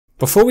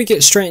Before we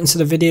get straight into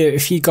the video,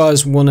 if you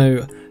guys want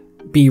to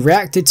be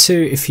reacted to,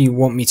 if you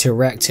want me to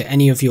react to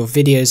any of your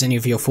videos, any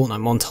of your Fortnite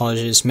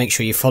montages, make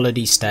sure you follow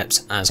these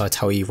steps as I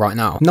tell you right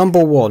now.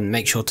 Number 1,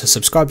 make sure to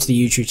subscribe to the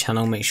YouTube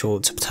channel, make sure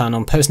to turn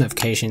on post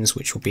notifications,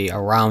 which will be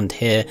around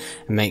here,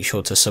 and make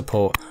sure to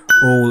support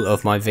all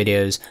of my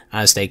videos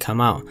as they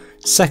come out.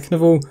 Second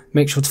of all,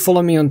 make sure to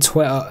follow me on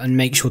Twitter and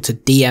make sure to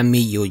DM me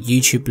your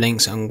YouTube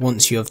links, and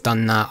once you have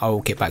done that, I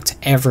will get back to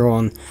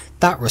everyone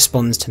that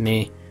responds to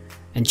me.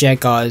 And yeah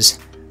guys,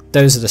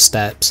 those are the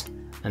steps.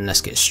 And let's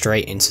get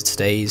straight into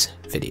today's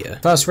video.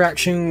 First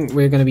reaction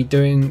we're going to be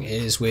doing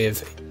is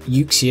with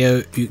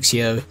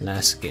Uxio.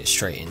 Let's get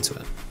straight into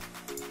it.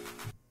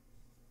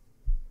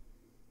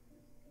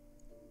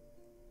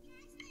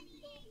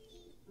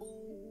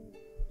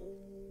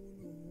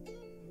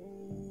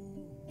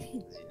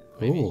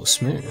 Ooh,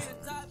 smooth.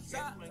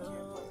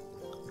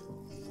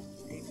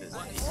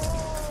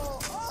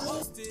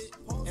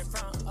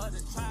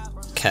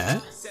 Okay.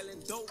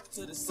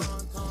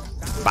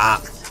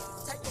 Bop.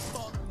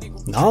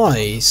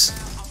 Nice.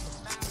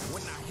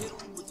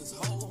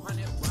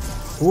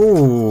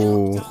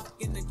 Ooh.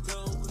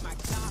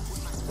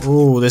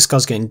 Ooh, this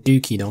guy's getting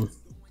dookied on.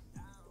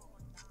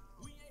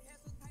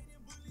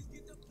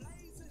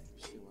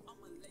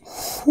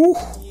 Whew.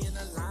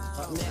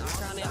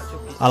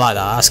 I like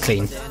that, that's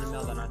clean.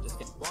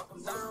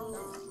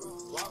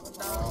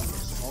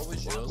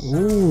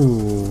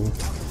 Ooh.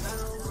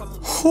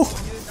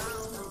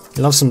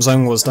 He loves some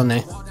zone wars, doesn't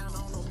he?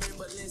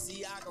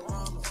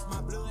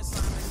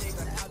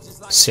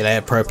 See you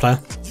later, pro player.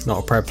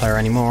 Not a pro player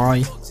anymore, are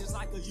you?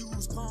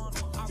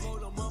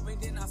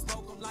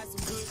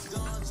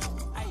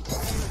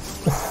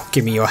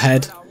 Give me your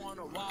head.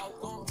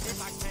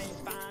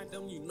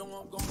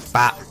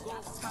 Bat.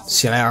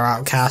 See you later,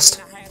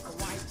 outcast.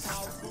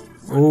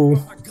 Ooh.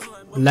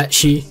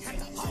 Lechy.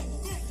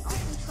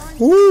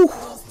 Ooh.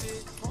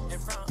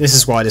 This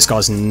is why this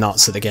guy's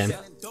nuts at the game.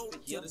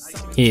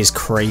 He is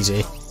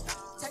crazy.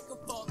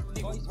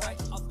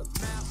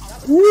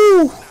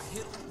 Ooh.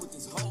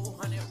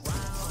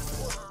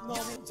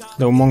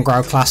 Little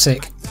Mongrel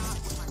classic.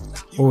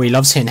 Oh, he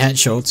loves hitting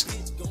headshots.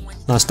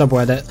 Nice double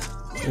edit.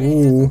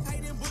 Ooh.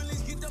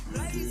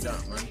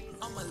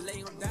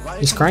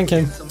 He's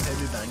cranking.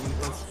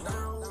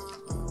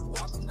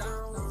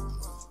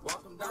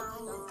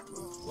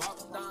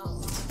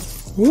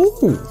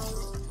 Ooh.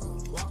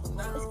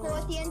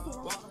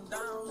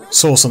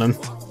 Sauce on him.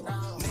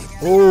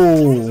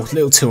 Ooh,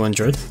 little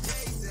 200.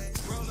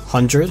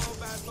 100.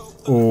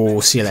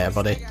 Ooh, see you later,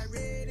 buddy.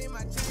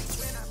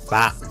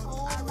 Bat.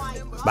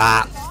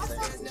 Bop.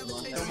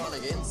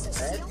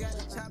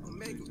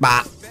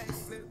 Bop.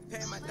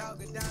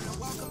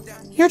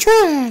 You're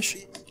trash.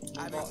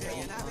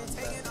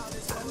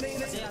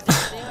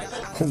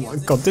 Oh my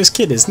god, this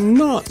kid is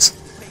nuts.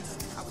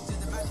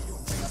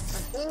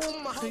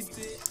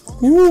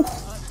 Woo.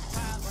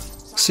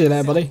 See you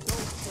there, buddy.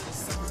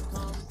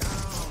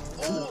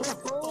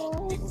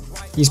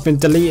 He's been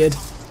deleted.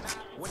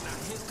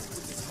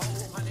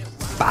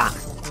 Bop.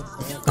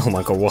 Oh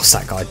my god, what's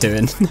that guy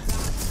doing?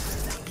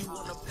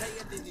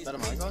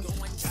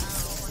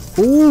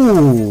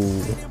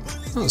 Ooh,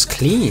 that was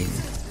clean.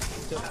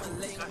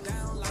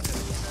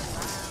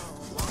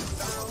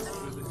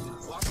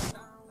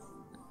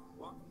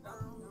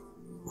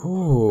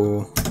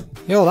 Ooh,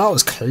 yo, that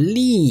was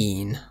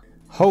clean.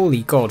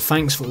 Holy god,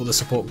 thanks for all the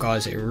support,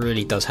 guys. It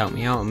really does help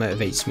me out and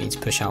motivates me to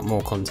push out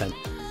more content.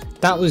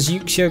 That was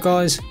Uxio,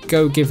 guys.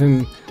 Go give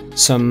him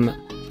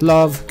some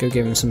love, go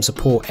give him some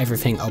support,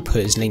 everything. I'll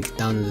put his link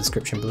down in the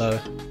description below.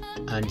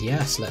 And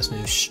yes, let's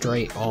move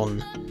straight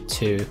on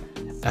to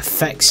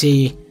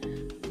Effexy.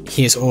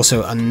 He is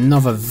also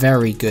another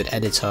very good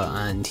editor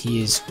and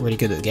he is really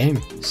good at the game.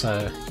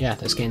 So yeah,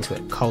 let's get into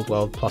it. Cold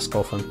World plus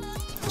Gotham.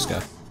 Let's go.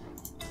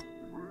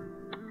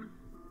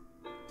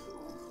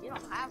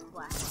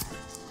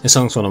 This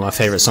song's one of my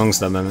favourite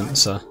songs at the moment,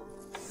 so.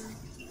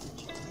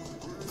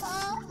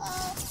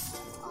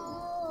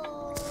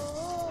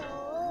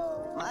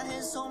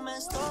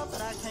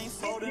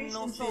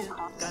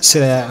 See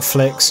there,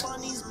 Flicks.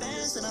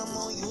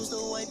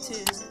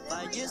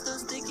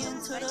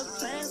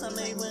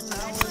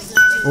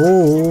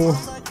 Ooh.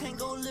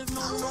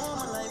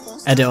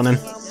 Edit on him.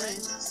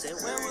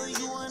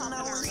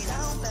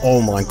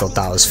 Oh my god,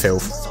 that was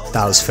filth.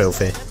 That was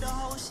filthy.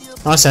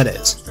 Nice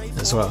edits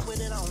as well.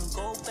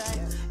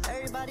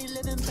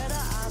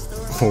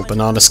 Oh,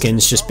 banana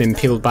skin's just been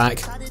peeled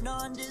back.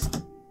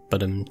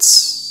 But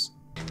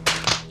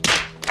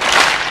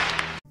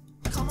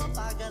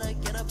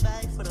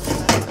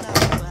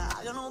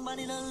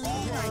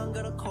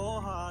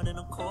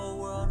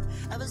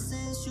ever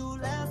since you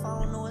left, I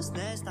don't know what's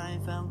next. I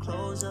ain't found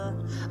closure.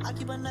 I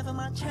keep a knife in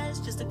my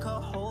chest just to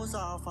cut holes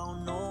off. I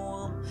don't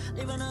know.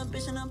 Leaving a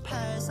bitch in the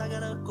past. I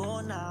gotta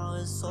go now.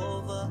 It's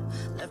over.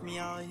 Left me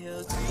out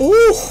here.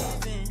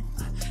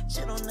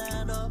 Shit on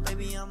that up,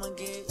 baby. I'ma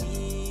get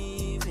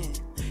even.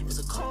 It's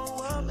a cold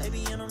world,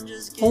 baby, and I'm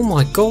just getting. Oh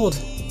my god,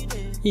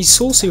 he's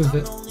saucy with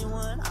it.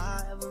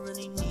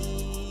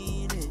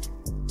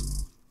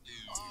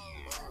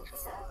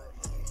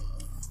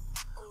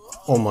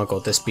 Oh my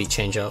god, this beat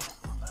change up.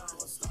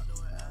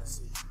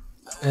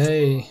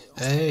 Hey,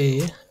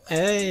 hey,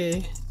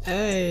 hey,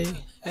 hey,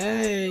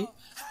 hey.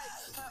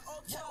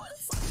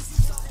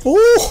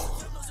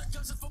 Oh!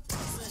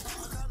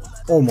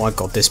 Oh my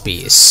god, this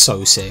beat is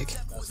so sick.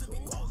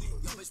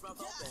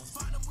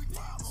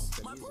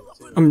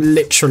 I'm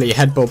literally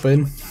head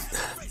bobbing.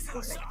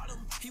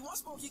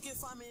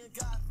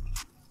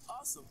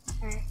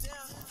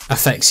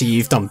 Affectsy,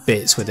 you've done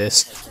bits with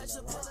this.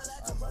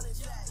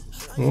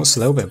 Oh, it's a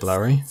little bit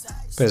blurry.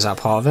 But is that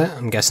part of it?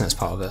 I'm guessing it's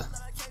part of it.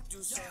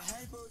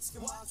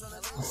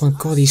 Oh my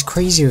god, he's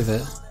crazy with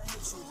it.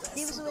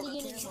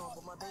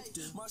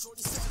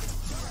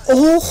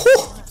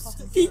 Oh!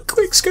 He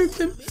quickscoped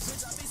him.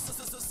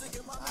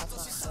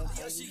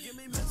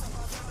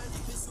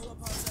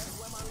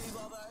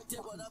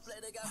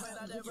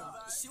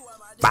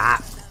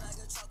 Bap.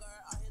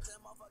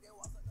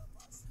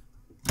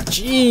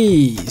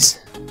 Jeez.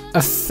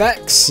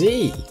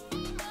 Affectsy.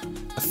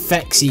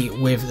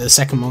 Affectsy with the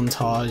second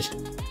montage.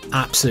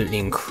 Absolutely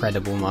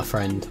incredible, my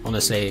friend.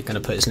 Honestly,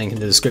 gonna put his link in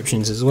the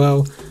descriptions as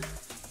well.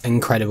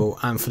 Incredible.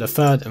 And for the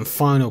third and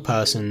final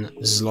person,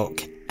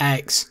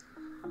 ZlockX,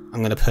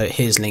 I'm gonna put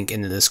his link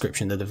in the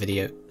description of the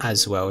video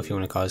as well if you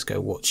want to guys go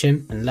watch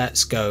him. And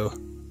let's go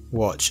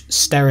watch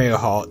Stereo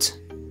Heart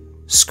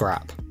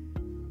Scrap.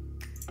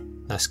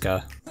 Let's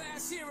go.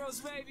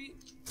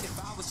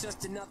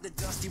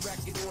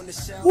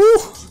 Woo!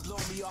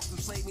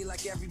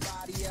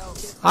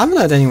 I haven't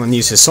heard anyone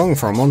use his song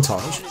for a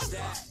montage.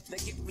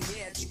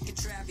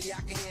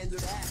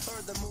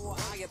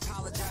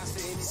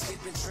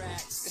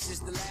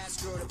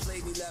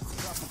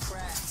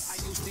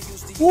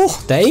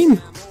 Oh,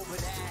 Dane!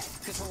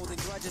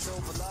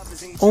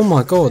 Oh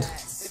my god.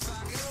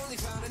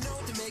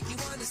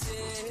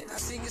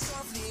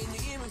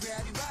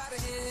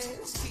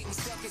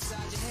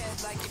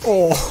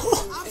 Oh,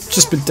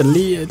 just been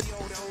deleted.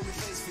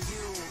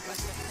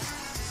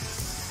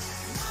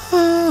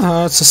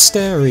 Ah, it's a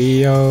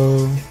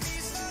stereo.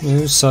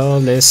 So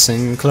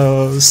listen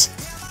close.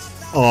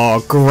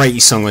 Oh, great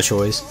song of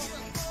choice.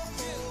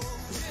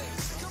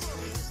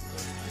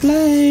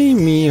 Play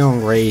me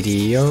on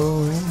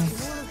radio.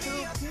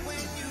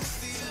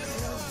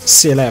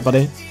 See you later,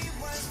 buddy.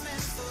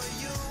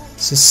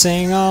 So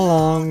sing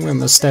along with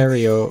my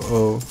stereo.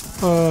 Oh,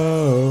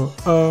 oh,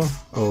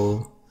 oh,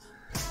 oh.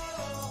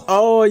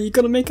 Oh, you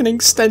gotta make an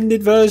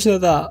extended version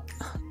of that.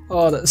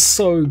 Oh, that's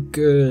so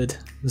good.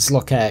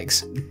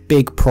 ZlockX,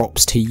 big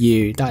props to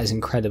you. That is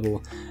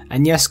incredible.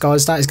 And yes,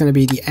 guys, that is going to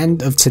be the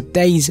end of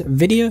today's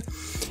video.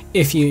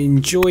 If you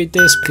enjoyed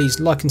this, please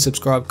like and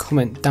subscribe,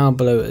 comment down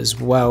below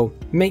as well.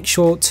 Make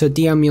sure to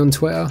DM me on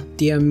Twitter,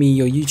 DM me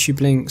your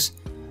YouTube links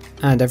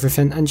and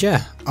everything. And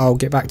yeah, I'll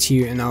get back to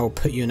you and I'll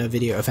put you in a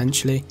video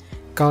eventually.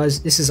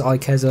 Guys, this is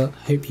Ikeza.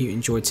 Hope you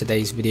enjoyed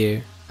today's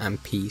video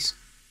and peace.